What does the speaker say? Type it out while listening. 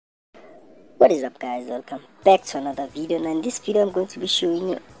What is up, guys? Welcome back to another video. Now in this video I'm going to be showing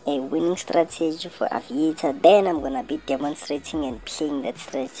you a winning strategy for Aviator. Then I'm gonna be demonstrating and playing that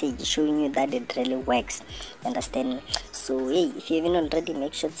strategy, showing you that it really works. Understand me? So hey, if you haven't already,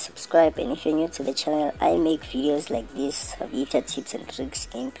 make sure to subscribe, and if you're new to the channel, I make videos like this: Aviator tips and tricks,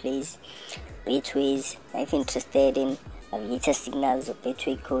 gameplays, Betways. If you're interested in Aviator signals or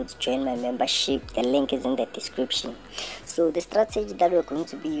Betway codes, join my membership. The link is in the description. So the strategy that we're going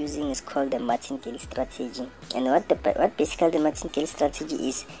to be using is called the martingale strategy. And what basically the martingale strategy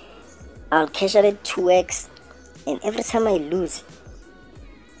is, I'll cash out at 2x, and every time I lose,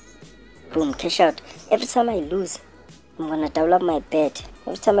 boom, cash out. Every time I lose, I'm gonna double up my bet.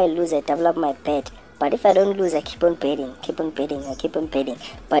 Every time I lose, I double up my bet. But if I don't lose, I keep on betting, I keep on betting.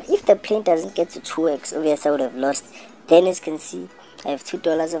 But if the plane doesn't get to 2x, obviously I would have lost. Then as you can see, I have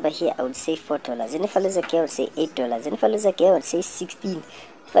 $2 over here. I would say $4. And if I lose again, I would say $8. And if I lose again, I would say 16.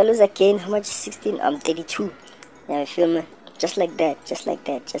 If I lose again, how much is 16? 32. Yeah, you feel me? Just like that, just like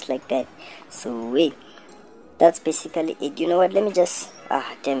that, just like that. So wait, that's basically it. You know what? Let me just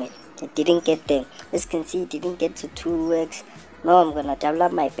damn it, it didn't get there. As you can see, it didn't get to 2x. Now I'm gonna double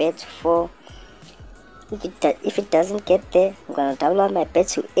up my bet to 4. If it doesn't get there, I'm gonna double up my bet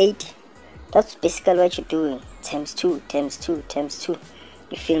to 8. That's basically what you're doing. Times 2, times 2, times 2.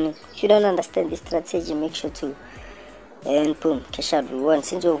 You feel me? If you don't understand this strategy, make sure to, and boom, cash out. We won.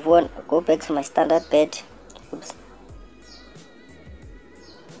 Since we've won, I'll go back to my standard bet. Oops.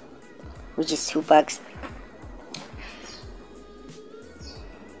 Which is $2.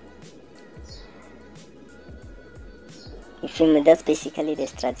 You feel me? That's basically the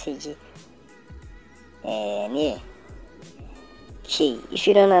strategy. And yeah. Okay, if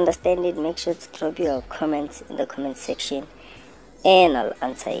you don't understand it, make sure to drop your comments in the comment section and I'll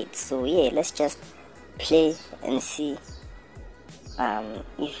answer it. So yeah, let's just play and see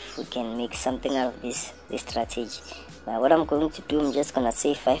if we can make something out of this strategy. Now what I'm going to do, I'm just gonna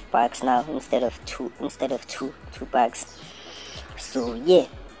say $5 now instead of $2. So yeah,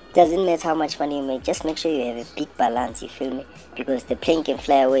 doesn't matter how much money you make, just make sure you have a big balance. You feel me? Because the plane can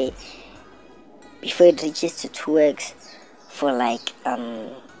fly away before it reaches to 2x for like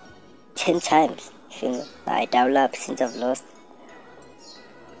 10 times. You feel me? I double up since I've lost.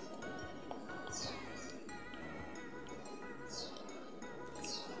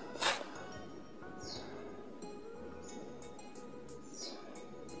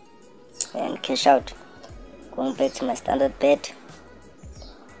 And cash out. Going back to my standard bet.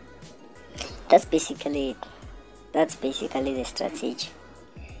 That's basically it. That's basically the strategy.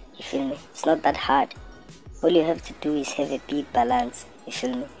 You feel me? It's not that hard. All you have to do is have a big balance. You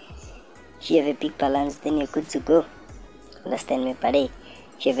feel me? If you have a big balance, then you're good to go. Understand me? But hey,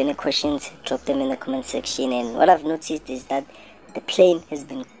 if you have any questions, drop them in the comment section. And what I've noticed is that the plane has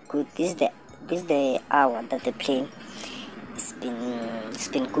been good. This is the hour that the plane it's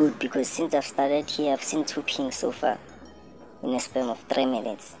been good, because since I've started here, I've seen 2 pings so far in a span of 3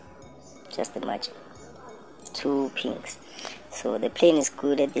 minutes. Just imagine, 2 pings. So the plane is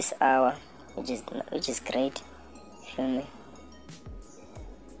good at this hour, which is great. Feel me?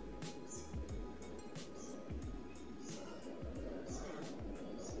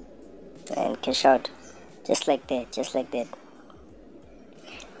 And cash out just like that, just like that.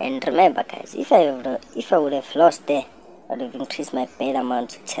 And remember, guys, if I would have lost there, I would have increased my bet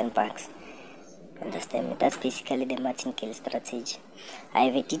amount to $10. Understand me? That's basically the martingale strategy. I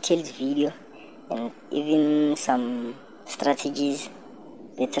have a detailed video and even some strategies,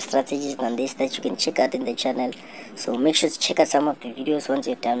 better strategies than this, that you can check out in the channel. So make sure to check out some of the videos once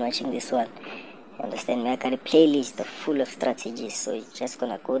you're done watching this one. Understand me? I got a playlist full of strategies, so you're just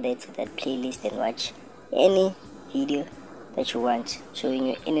gonna go there to that playlist and watch any video that you want, showing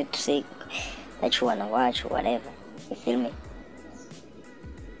you any trick that you wanna watch or whatever. You feel me?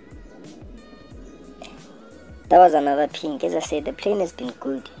 That was another pink. As I said, the plane has been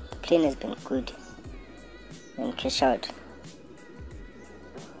good. The plane has been good. And cash out.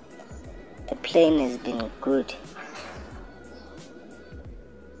 The plane has been good.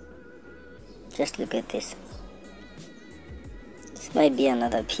 Just look at this. This might be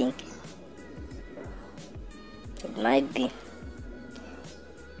another pink. It might be.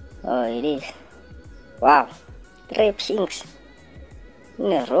 Oh, it is. Wow. 3 pinks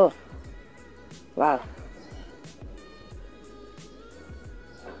in a row. Wow.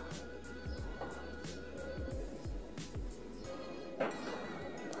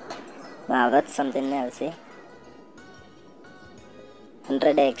 Wow, that's something else, eh?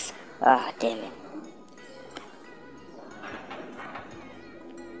 100x. Ah, damn it.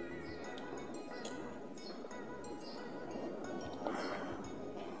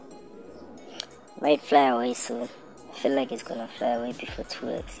 Might fly away soon. I feel like it's gonna fly away before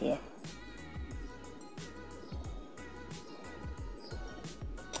 2x here.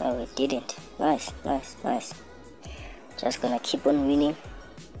 Oh, it didn't. Nice, nice, nice. Just gonna keep on winning.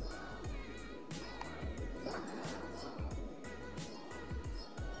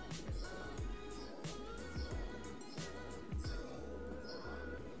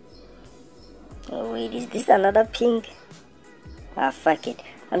 Oh wait, is this another pink? Ah, fuck it.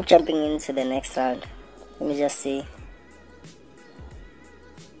 I'm jumping into the next round. Let me just see.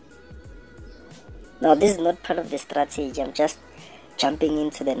 Now this is not part of the strategy. I'm just jumping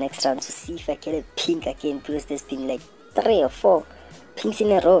into the next round to see if I get a pink again, because there's been like 3 or 4 pinks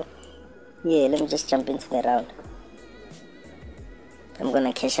in a row. Yeah, let me just jump into the round. I'm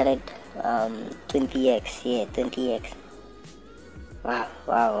gonna cash out at 20x. Yeah, 20x. Wow,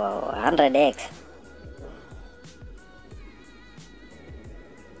 wow, wow, 100x.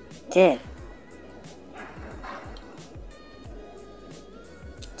 Damn.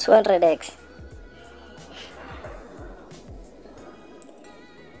 200x.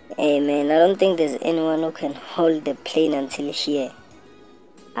 Hey man, I don't think there's anyone who can hold the plane until here.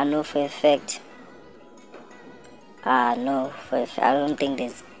 I know for a fact. I don't think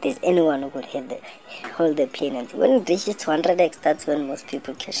there's anyone who could hold the plane until when it reaches 200x. That's when most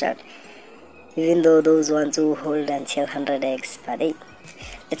people cash out. Even though those ones who hold until 100x, but hey,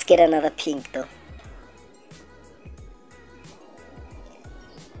 let's get another pink though.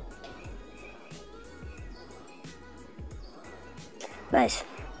 Nice.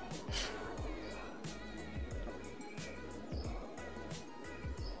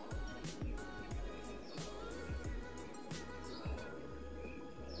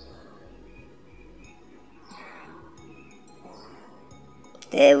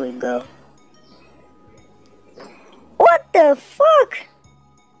 There we go. What the fuck?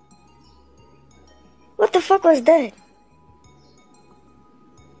 What the fuck was that?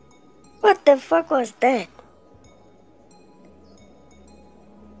 What the fuck was that?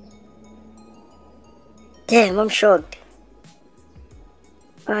 Damn, I'm shocked.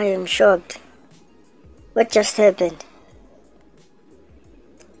 I am shocked. What just happened?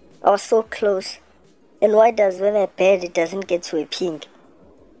 I was so close. And why does when I bet it doesn't get to a pink?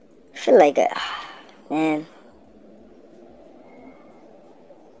 I feel like, man.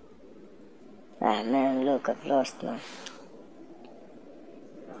 Ah man, look, I've lost now.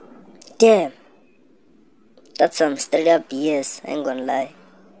 Damn. That's some straight up BS, I ain't gonna lie.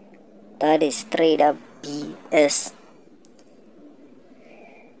 That is straight up BS.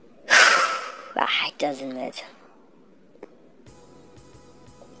 It doesn't matter.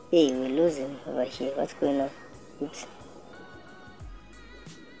 Hey, we're losing over here. What's going on? Oops.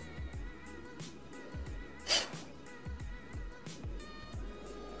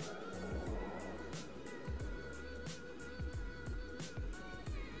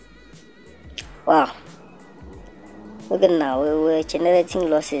 Wow. Look at now, we're generating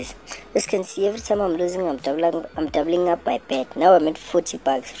losses. As you can see, every time I'm losing, I'm doubling up my bet. Now I'm at 40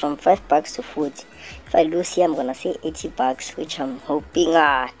 bucks, from 5 bucks to 40. If I lose here, I'm gonna say 80 bucks, which I'm hoping.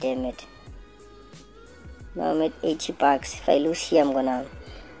 Damn it. Now I'm at 80 bucks. If I lose here, I'm gonna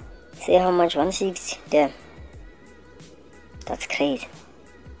say how much? 160. Damn. That's crazy.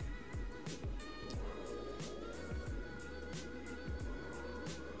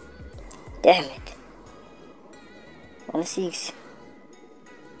 Damn it. 160.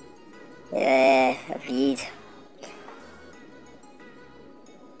 Yeah, Aviator.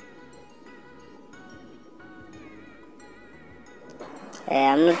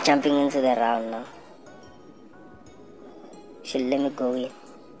 I'm not jumping into the round now. Should let me go in.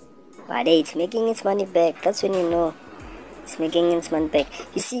 But hey, it's making its money back. That's when you know it's making its money back.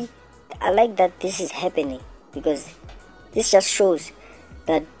 You see, I like that this is happening, because this just shows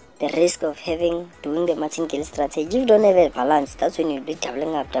that the risk of doing the martingale strategy, if you don't have a balance, that's when you'll be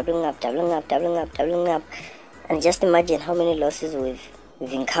doubling up. And just imagine how many losses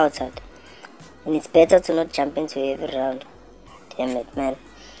we've encountered. And it's better to not jump into every round. Damn it, man.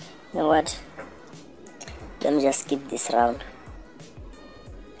 You know what? Let me just skip this round.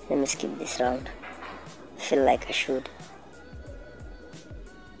 I feel like I should.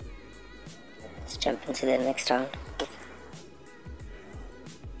 Let's jump into the next round.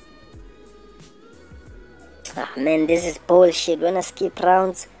 Man, this is bullshit. When I skip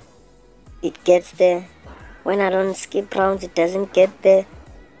rounds, it gets there. When I don't skip rounds, it doesn't get there.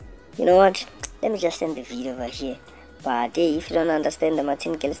 You know what? Let me just end the video over here. But hey, if you don't understand the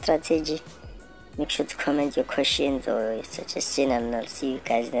martingale strategy, make sure to comment your questions or your suggestion, and I'll see you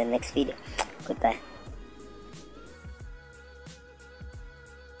guys in the next video. Goodbye.